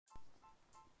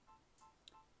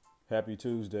Happy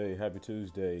Tuesday,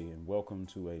 and welcome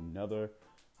to another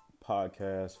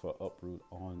podcast for Uproot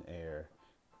on Air.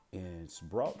 And it's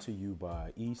brought to you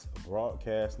by East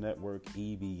Broadcast Network,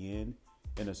 EBN,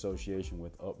 in association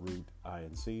with Uproot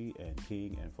INC and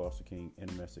King and Foster King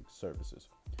Intermestic Services.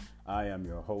 I am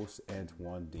your host,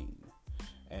 Antoine Dean.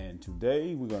 And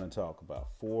today we're going to talk about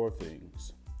four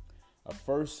things. Our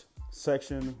first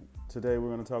section today,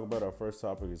 we're going to talk about our first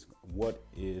topic is what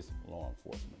is law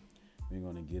enforcement. We're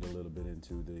going to get a little bit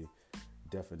into the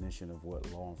definition of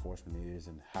what law enforcement is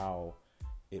and how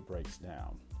it breaks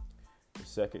down. The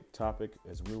second topic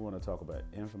is we want to talk about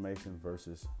information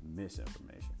versus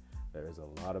misinformation. There is a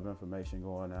lot of information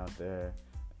going out there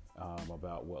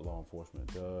about what law enforcement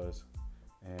does,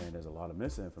 and there's a lot of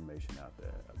misinformation out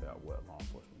there about what law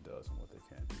enforcement does and what they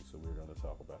can do. So we're going to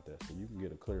talk about that so you can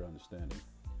get a clear understanding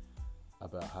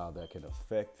about how that can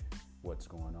affect what's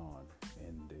going on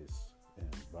in this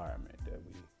environment that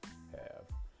we have.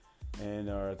 And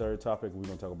our third topic, we're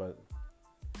going to talk about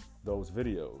those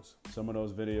videos. Some of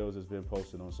those videos has been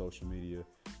posted on social media.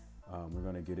 We're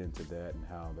going to get into that and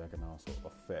how that can also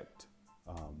affect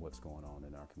what's going on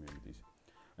in our communities.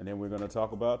 And then we're going to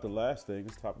talk about the last thing.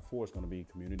 This topic 4 is going to be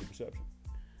community perception.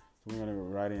 So we're going to go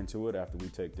right into it after we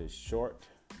take this short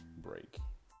break.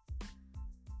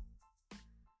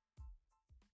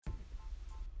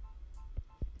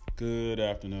 Good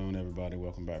afternoon, everybody.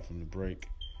 Welcome back from the break.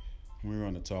 We're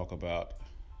going to talk about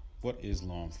what is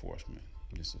law enforcement.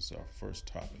 This is our first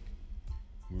topic.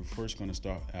 We're first going to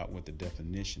start out with the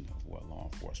definition of what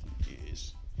law enforcement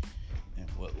is and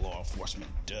what law enforcement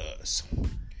does.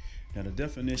 Now, the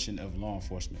definition of law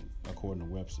enforcement, according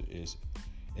to Webster, is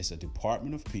it's a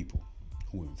department of people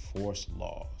who enforce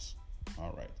laws.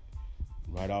 All right.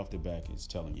 Right off the back, it's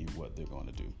telling you what they're going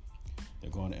to do. They're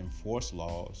going to enforce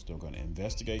laws, they're going to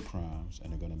investigate crimes,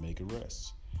 and they're going to make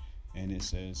arrests. And it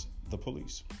says the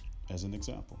police as an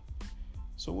example.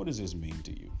 So what does this mean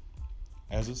to you?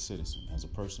 As a citizen, as a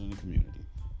person in the community,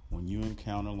 when you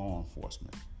encounter law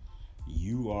enforcement,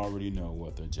 you already know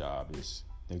what their job is.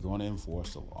 They're going to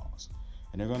enforce the laws.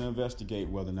 And they're going to investigate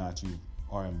whether or not you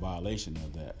are in violation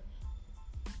of that.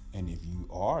 And if you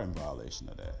are in violation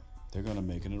of that, they're going to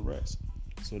make an arrest.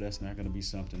 So that's not going to be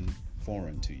something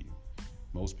foreign to you.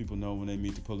 Most people know when they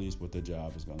meet the police what their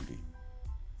job is going to be.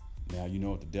 Now you know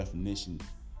what the definition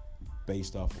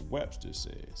based off of Webster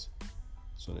says.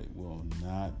 So there will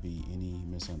not be any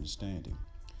misunderstanding.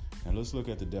 Now let's look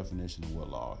at the definition of what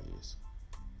law is.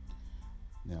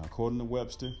 Now, according to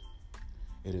Webster,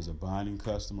 it is a binding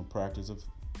custom or practice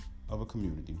of a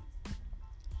community.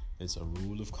 It's a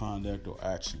rule of conduct or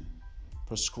action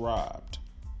prescribed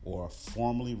or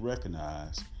formally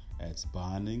recognized as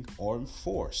binding or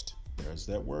enforced. There's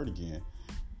that word again,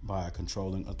 by a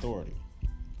controlling authority.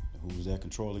 Who is that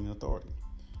controlling authority?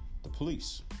 The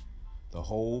police. The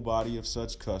whole body of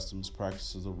such customs,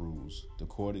 practices, or rules. The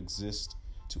court exists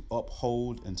to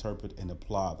uphold, interpret, and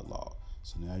apply the law.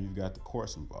 So now you've got the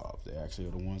courts involved. They actually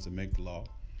are the ones that make the law,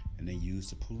 and they use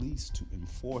the police to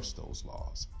enforce those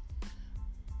laws.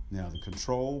 Now, the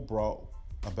control brought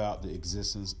about the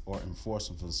existence or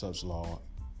enforcement of such law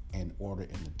and order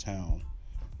in the town,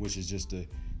 which is just to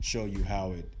show you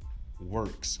how it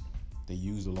works. They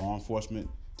use the law enforcement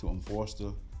to enforce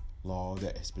the law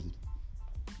that has been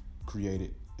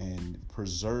created and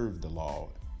preserve the law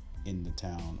in the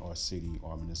town or city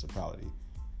or municipality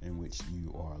in which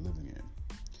you are living in.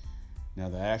 Now,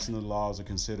 the action of the laws are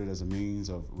considered as a means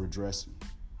of redressing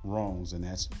wrongs, and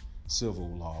that's civil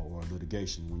law or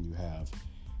litigation. When you have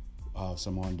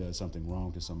someone does something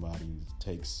wrong to somebody,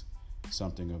 takes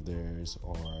something of theirs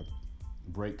or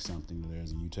break something of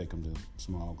theirs, and you take them to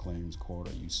small claims court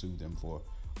or you sue them for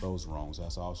those wrongs.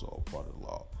 That's also a part of the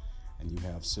law. And you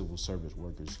have civil service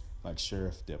workers like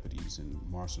sheriff deputies and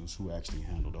marshals who actually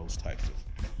handle those types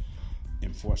of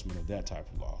enforcement of that type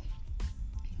of law.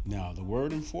 Now, the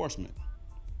word enforcement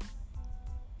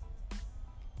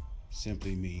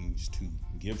simply means to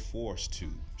give force to,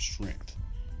 strength,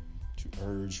 to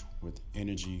urge with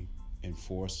energy,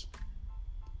 enforce,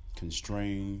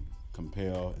 constrain,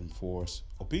 compel, enforce,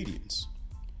 obedience.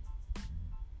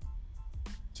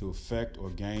 To effect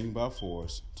or gain by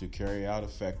force, to carry out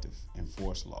effective,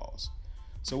 enforce laws.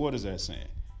 So what is that saying?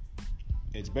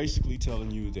 It's basically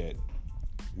telling you that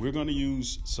we're going to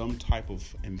use some type of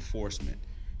enforcement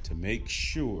to make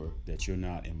sure that you're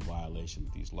not in violation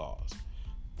of these laws.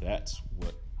 That's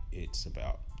what it's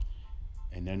about.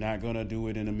 And they're not going to do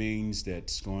it in a means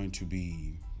that's going to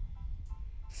be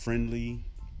friendly,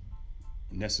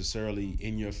 necessarily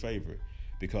in your favor,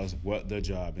 because what their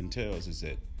job entails is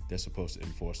that they're supposed to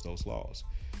enforce those laws.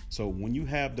 So when you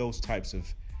have those types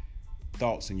of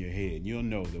thoughts in your head. You'll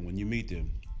know that when you meet them,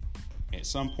 at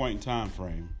some point in time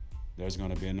frame, there's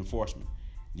going to be an enforcement.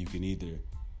 You can either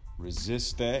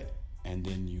resist that and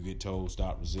then you get told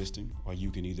stop resisting, or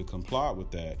you can either comply with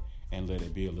that and let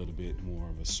it be a little bit more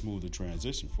of a smoother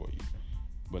transition for you.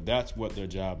 But that's what their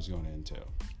job is going to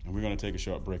entail. And we're going to take a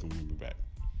short break and we'll be back.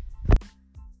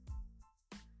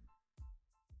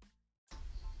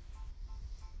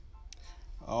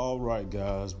 All right,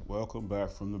 guys, welcome back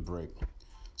from the break.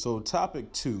 So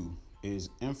topic 2 is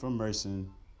information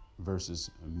versus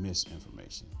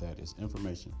misinformation. That is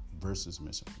information versus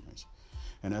misinformation.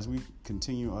 And as we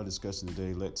continue our discussion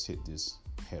today, let's hit this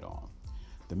head on.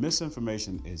 The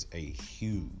misinformation is a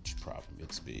huge problem.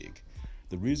 It's big.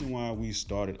 The reason why we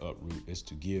started Uproot is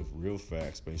to give real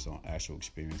facts based on actual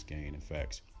experience gained and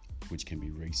facts which can be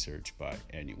researched by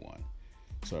anyone.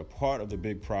 So a part of the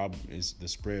big problem is the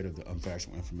spread of the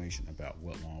unfactual information about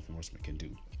what law enforcement can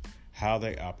do, how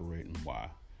they operate, and why.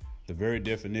 The very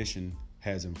definition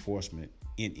has enforcement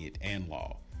in it and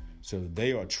law. So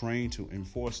they are trained to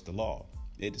enforce the law.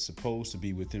 It is supposed to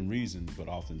be within reason, but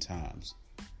oftentimes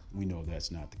we know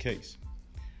that's not the case.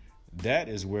 That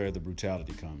is where the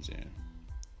brutality comes in.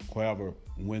 However,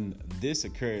 when this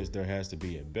occurs, there has to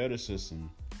be a better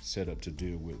system set up to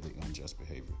deal with the unjust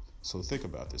behavior. So think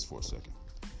about this for a second.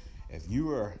 If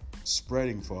you are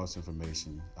spreading false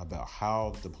information about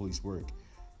how the police work,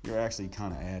 you're actually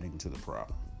kind of adding to the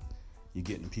problem. You're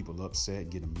getting people upset,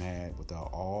 getting mad without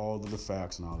all of the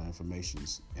facts and all the information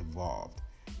involved.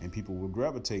 And people will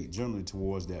gravitate generally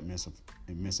towards that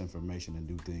misinformation and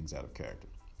do things out of character.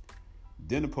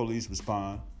 Then the police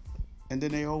respond, and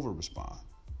then they over-respond.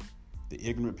 The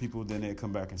ignorant people, then they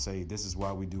come back and say, this is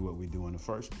why we do what we do in the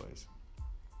first place.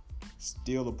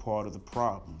 Still a part of the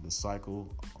problem. The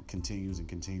cycle continues and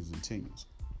continues and continues.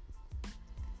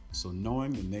 So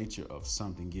knowing the nature of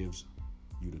something gives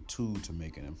you the tool to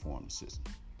make an informed decision.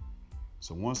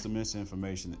 So once the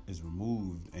misinformation is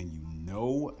removed and you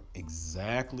know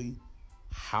exactly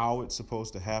how it's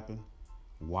supposed to happen,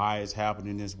 why it's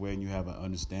happening this way, and you have an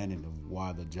understanding of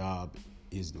why the job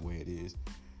is the way it is,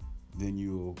 then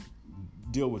you'll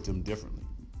deal with them differently,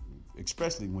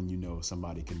 especially when you know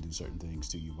somebody can do certain things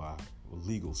to you by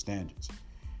legal standards.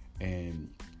 And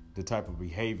the type of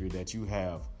behavior that you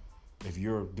have, if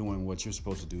you're doing what you're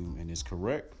supposed to do and it's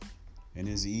correct, and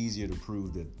it's easier to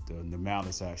prove that the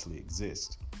malice actually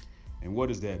exists. And what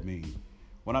does that mean?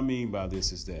 What I mean by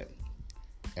this is that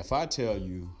if I tell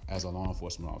you as a law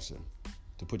enforcement officer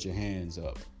to put your hands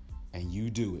up and you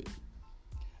do it,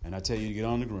 and I tell you to get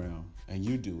on the ground and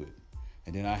you do it,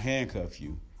 and then I handcuff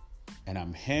you and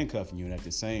I'm handcuffing you, and at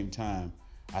the same time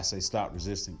I say stop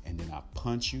resisting, and then I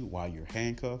punch you while you're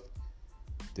handcuffed,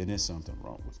 then there's something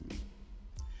wrong with me.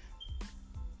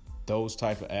 Those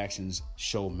type of actions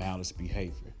show malice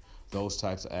behavior. Those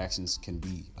types of actions can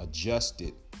be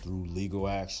adjusted through legal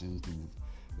action, through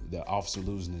the officer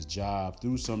losing his job,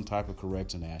 through some type of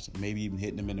correcting action, maybe even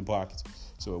hitting him in the pockets,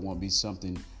 so it won't be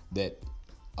something that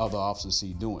other officers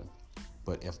see doing.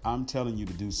 But if I'm telling you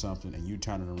to do something and you're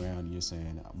turning around and you're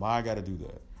saying, why I got to do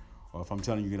that? Or if I'm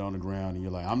telling you to get on the ground and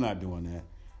you're like, I'm not doing that.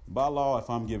 By law, if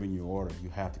I'm giving you an order,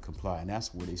 you have to comply. And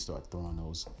that's where they start throwing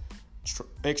those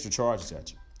extra charges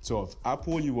at you. So if I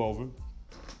pull you over,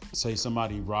 say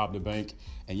somebody robbed a bank,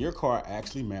 and your car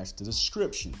actually matched the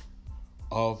description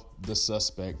of the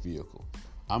suspect vehicle,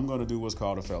 I'm going to do what's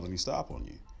called a felony stop on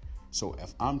you. So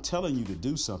if I'm telling you to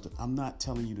do something, I'm not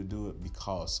telling you to do it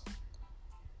because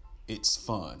it's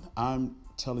fun. I'm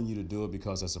telling you to do it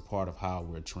because that's a part of how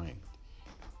we're trained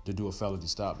to do a felony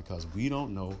stop, because we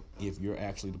don't know if you're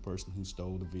actually the person who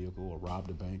stole the vehicle or robbed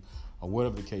a bank or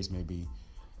whatever the case may be.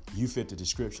 You fit the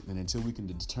description. And until we can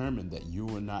determine that you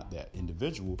are not that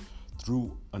individual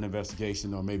through an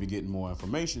investigation or maybe getting more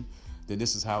information, then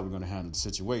this is how we're going to handle the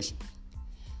situation.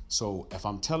 So if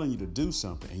I'm telling you to do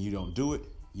something and you don't do it,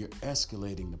 you're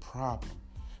escalating the problem.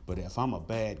 But if I'm a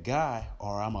bad guy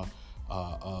or I'm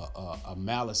a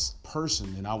malice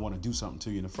person and I want to do something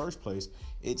to you in the first place,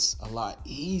 it's a lot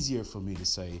easier for me to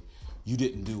say, you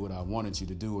didn't do what I wanted you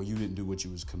to do, or you didn't do what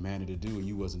you was commanded to do, or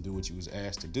you wasn't do what you was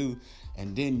asked to do,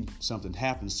 and then something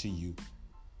happens to you.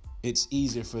 It's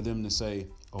easier for them to say,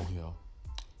 oh, yeah,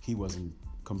 he wasn't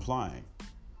complying.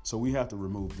 So we have to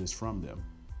remove this from them.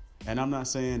 And I'm not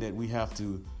saying that we have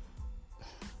to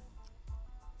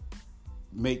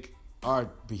make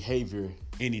our behavior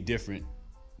any different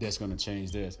that's going to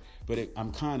change this. But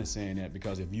I'm kind of saying that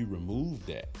because if you remove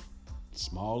that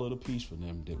small little piece from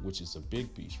them, which is a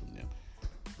big piece from them,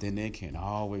 then they can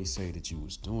always say that you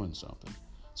was doing something.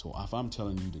 So if I'm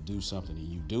telling you to do something and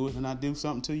you do it and I do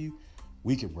something to you,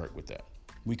 we can work with that.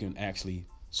 We can actually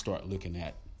start looking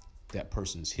at that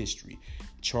person's history.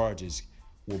 Charges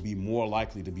will be more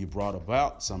likely to be brought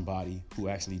about somebody who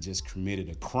actually just committed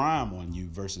a crime on you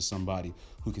versus somebody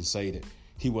who can say that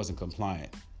he wasn't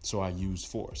compliant, so I used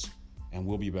force. And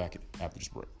we'll be back after this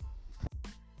break.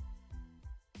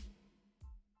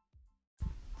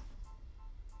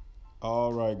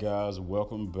 All right, guys,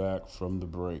 welcome back from the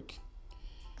break.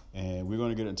 And we're going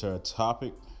to get into our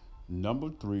topic number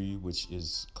 3, which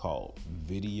is called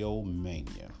video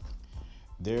mania.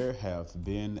 There have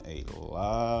been a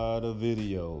lot of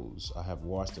videos. I have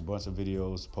watched a bunch of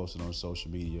videos posted on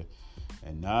social media,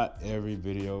 and not every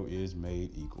video is made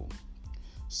equal.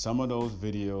 Some of those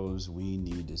videos we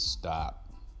need to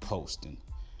stop posting.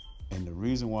 And the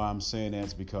reason why I'm saying that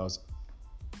is because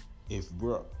if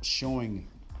we're showing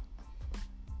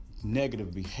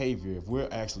negative behavior, if we're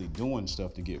actually doing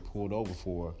stuff to get pulled over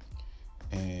for,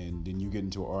 and then you get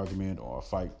into an argument or a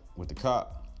fight with the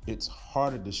cop, it's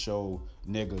harder to show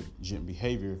negligent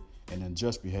behavior and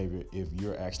unjust behavior if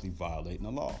you're actually violating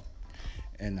the law.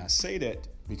 And I say that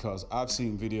because I've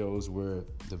seen videos where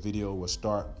the video will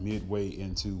start midway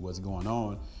into what's going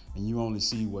on, and you only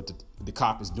see what the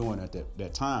cop is doing at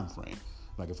that time frame.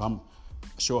 Like if I'm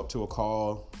show up to a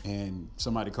call and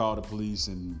somebody called the police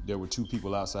and there were 2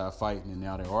 people outside fighting and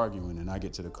now they're arguing, and I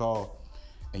get to the call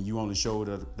and you only show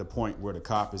the point where the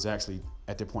cop is actually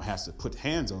at that point has to put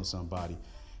hands on somebody,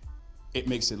 it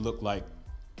makes it look like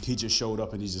he just showed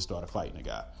up and he just started fighting the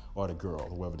guy or the girl,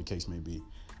 or whatever the case may be.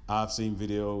 I've seen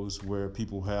videos where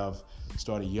people have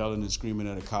started yelling and screaming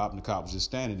at a cop and the cop was just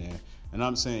standing there. And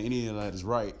I'm saying any of that is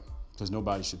right, because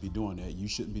nobody should be doing that. You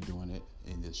shouldn't be doing it,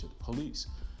 and it should the police.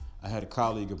 I had a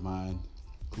colleague of mine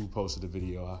who posted a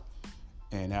video,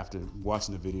 and after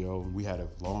watching the video, we had a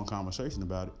long conversation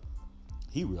about it.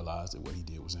 He realized that what he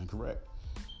did was incorrect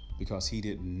because he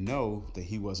didn't know that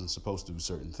he wasn't supposed to do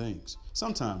certain things.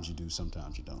 Sometimes you do,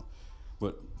 sometimes you don't.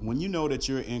 But when you know that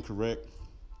you're incorrect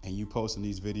and you posting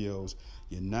these videos,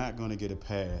 you're not going to get a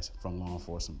pass from law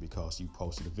enforcement because you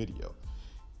posted a video.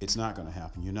 It's not going to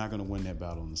happen. You're not going to win that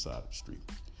battle on the side of the street.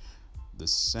 The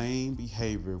same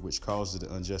behavior which causes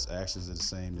the unjust actions is the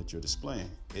same that you're displaying.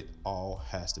 It all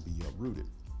has to be uprooted.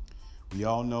 We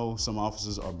all know some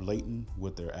officers are blatant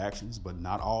with their actions, but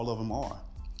not all of them are.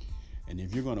 And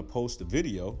if you're going to post a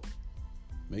video,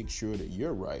 make sure that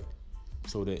you're right,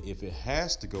 so that if it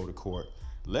has to go to court,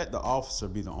 let the officer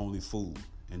be the only fool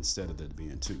instead of there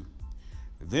being 2.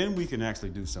 Then we can actually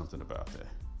do something about that.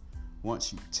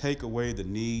 Once you take away their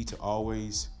need to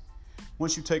always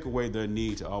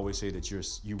say that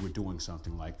you were doing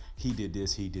something, like he did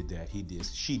this, he did that, he did,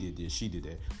 she did this, she did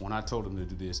that. When I told them to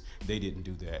do this, they didn't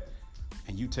do that.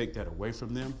 And you take that away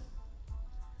from them,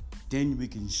 then we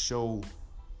can show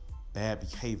bad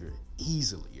behavior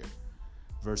easier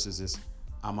versus this,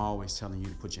 I'm always telling you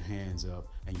to put your hands up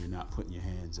and you're not putting your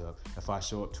hands up. If I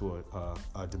show up to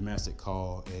a domestic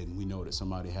call and we know that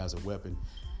somebody has a weapon,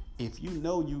 if you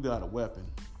know you got a weapon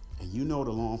and you know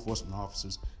the law enforcement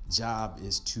officer's job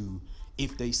is to,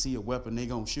 if they see a weapon, they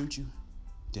gonna shoot you,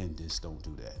 then just don't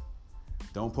do that.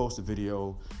 Don't post a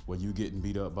video where you getting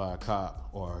beat up by a cop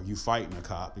or you fighting a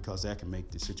cop, because that can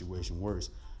make the situation worse.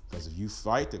 Because if you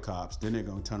fight the cops, then they're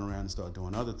going to turn around and start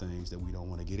doing other things that we don't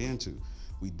want to get into.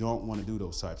 We don't want to do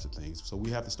those types of things. So we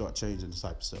have to start changing the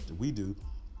type of stuff that we do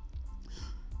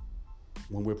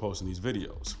when we're posting these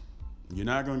videos. You're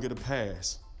not going to get a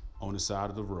pass on the side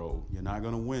of the road. You're not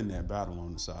going to win that battle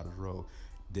on the side of the road.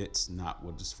 That's not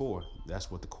what it's for.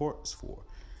 That's what the court is for.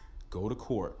 Go to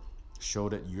court, show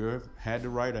that you had the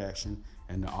right action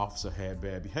and the officer had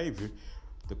bad behavior.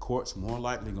 The court's more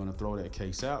likely going to throw that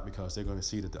case out because they're going to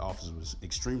see that the officer was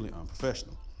extremely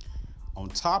unprofessional. On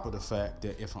top of the fact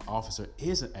that if an officer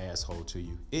is an asshole to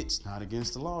you, it's not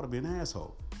against the law to be an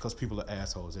asshole, because people are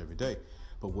assholes every day.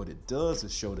 But what it does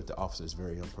is show that the officer is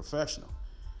very unprofessional.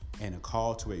 And a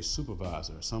call to a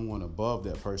supervisor, someone above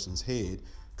that person's head,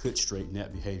 could straighten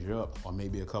that behavior up, or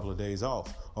maybe a couple of days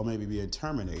off, or maybe being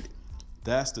terminated.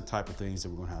 That's the type of things that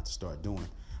we're going to have to start doing.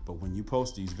 But when you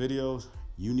post these videos,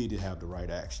 you need to have the right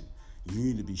action. You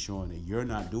need to be showing that you're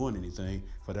not doing anything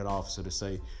for that officer to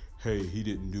say, hey, he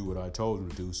didn't do what I told him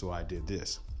to do, so I did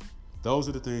this. Those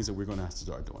are the things that we're going to have to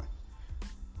start doing.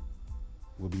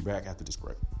 We'll be back after this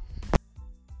break.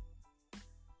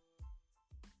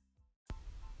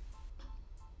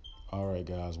 All right,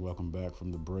 guys, welcome back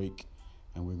from the break.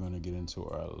 And we're going to get into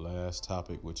our last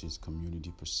topic, which is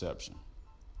community perception.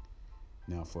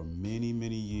 Now, for many,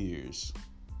 many years,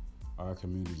 our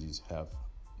communities have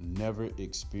never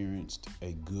experienced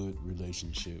a good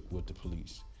relationship with the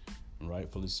police,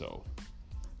 rightfully so.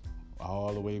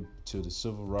 All the way to the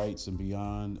civil rights and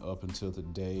beyond, up until the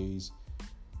days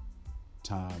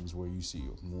times where you see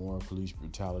more police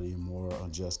brutality and more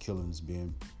unjust killings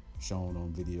being shown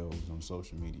on videos on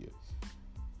social media.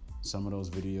 Some of those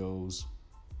videos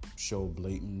show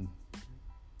blatant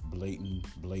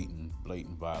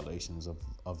violations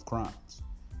of crimes.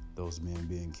 Those men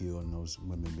being killed and those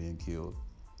women being killed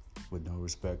with no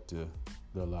respect to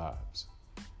their lives.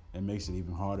 It makes it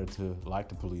even harder to like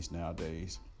the police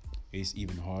nowadays. It's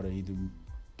even harder even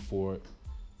for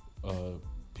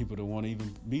people to want to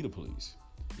even be the police,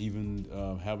 even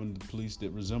having the police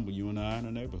that resemble you and I in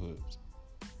our neighborhoods.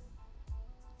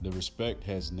 The respect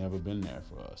has never been there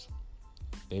for us.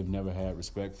 They've never had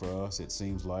respect for us, it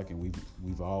seems like, and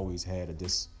we've always had a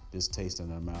distaste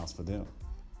in our mouths for them.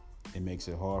 It makes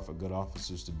it hard for good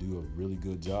officers to do a really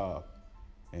good job,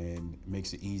 and it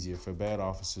makes it easier for bad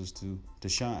officers to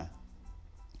shine.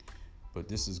 But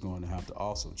this is going to have to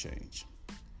also change.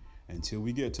 Until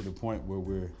we get to the point where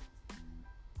we're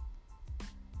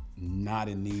not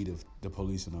in need of the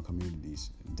police in our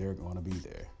communities, they're going to be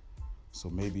there. So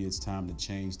maybe it's time to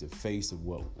change the face of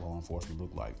what law enforcement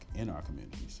look like in our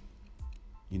communities.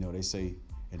 You know, they say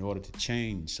in order to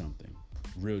change something,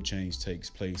 real change takes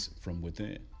place from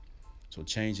within. So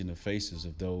changing the faces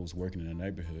of those working in the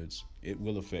neighborhoods, it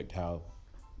will affect how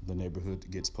the neighborhood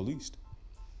gets policed.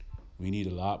 We need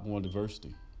a lot more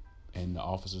diversity, and the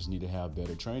officers need to have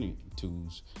better training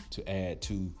tools to add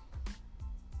to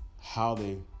how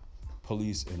they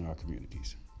police in our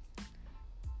communities.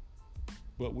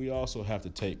 But we also have to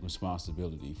take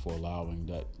responsibility for allowing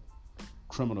that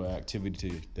criminal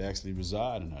activity to actually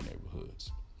reside in our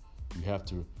neighborhoods. We have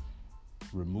to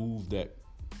remove that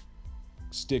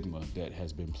stigma that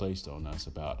has been placed on us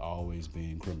about always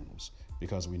being criminals,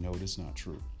 because we know that's not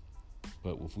true.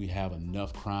 But if we have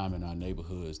enough crime in our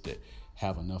neighborhoods that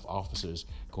have enough officers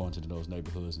going to those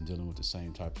neighborhoods and dealing with the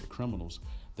same types of criminals,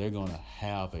 they're going to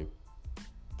have a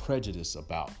prejudice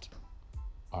about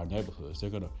our neighborhoods. They're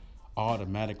going to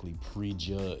automatically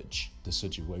prejudge the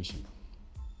situation.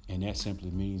 And that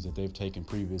simply means that they've taken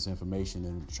previous information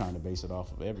and trying to base it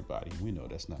off of everybody. We know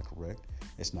that's not correct.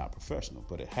 It's not professional,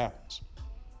 but it happens.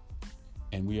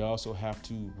 And we also have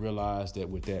to realize that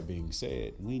with that being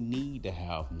said, we need to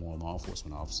have more law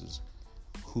enforcement officers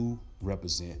who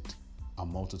represent a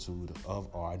multitude of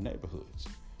our neighborhoods.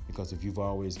 Because if you've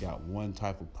always got one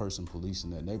type of person policing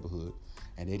that neighborhood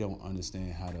and they don't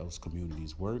understand how those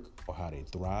communities work or how they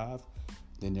thrive,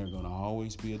 then there's going to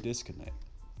always be a disconnect.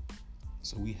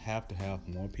 So we have to have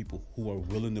more people who are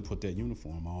willing to put that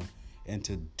uniform on and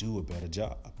to do a better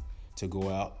job, to go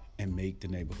out and make the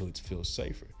neighborhoods feel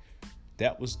safer.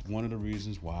 That was one of the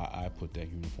reasons why I put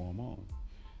that uniform on.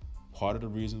 Part of the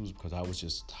reason was because I was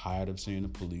just tired of seeing the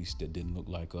police that didn't look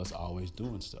like us always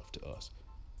doing stuff to us,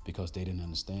 because they didn't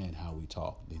understand how we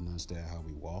talked, they didn't understand how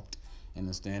we walked, and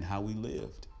understand how we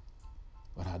lived.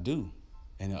 But I do,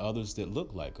 and the others that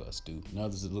look like us do, and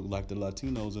others that look like the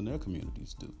Latinos in their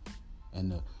communities do,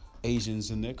 and the Asians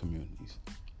in their communities.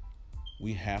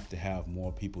 We have to have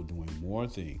more people doing more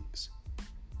things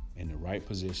in the right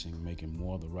position, making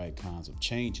more of the right kinds of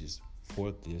changes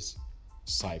for this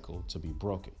cycle to be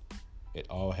broken. It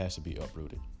all has to be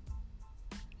uprooted.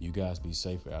 You guys be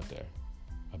safe out there.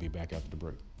 I'll be back after the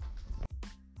break.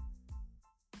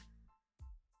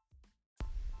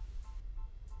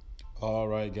 All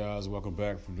right, guys, welcome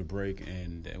back from the break,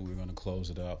 and we're going to close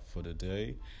it out for the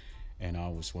day. And I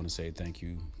just want to say thank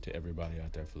you to everybody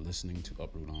out there for listening to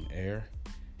Uproot on Air,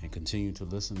 and continue to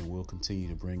listen, and we'll continue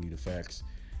to bring you the facts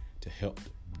to help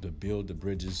to build the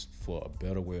bridges for a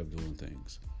better way of doing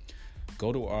things.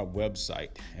 Go to our website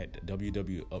at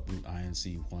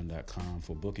www.uprootinc1.com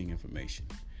for booking information.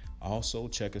 Also,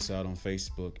 check us out on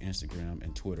Facebook, Instagram,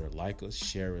 and Twitter. Like us,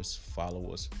 share us,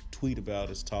 follow us, tweet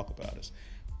about us, talk about us.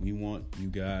 We want you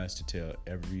guys to tell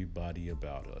everybody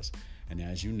about us. And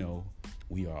as you know,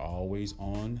 we are always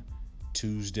on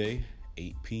Tuesday,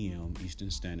 8 p.m.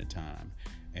 Eastern Standard Time.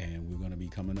 And we're going to be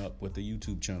coming up with a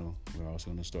YouTube channel. We're also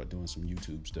going to start doing some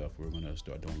YouTube stuff. We're going to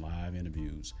start doing live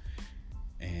interviews.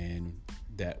 And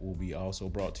that will be also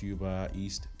brought to you by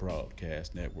East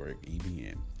Broadcast Network,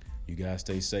 EBN. You guys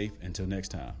stay safe. Until next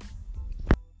time.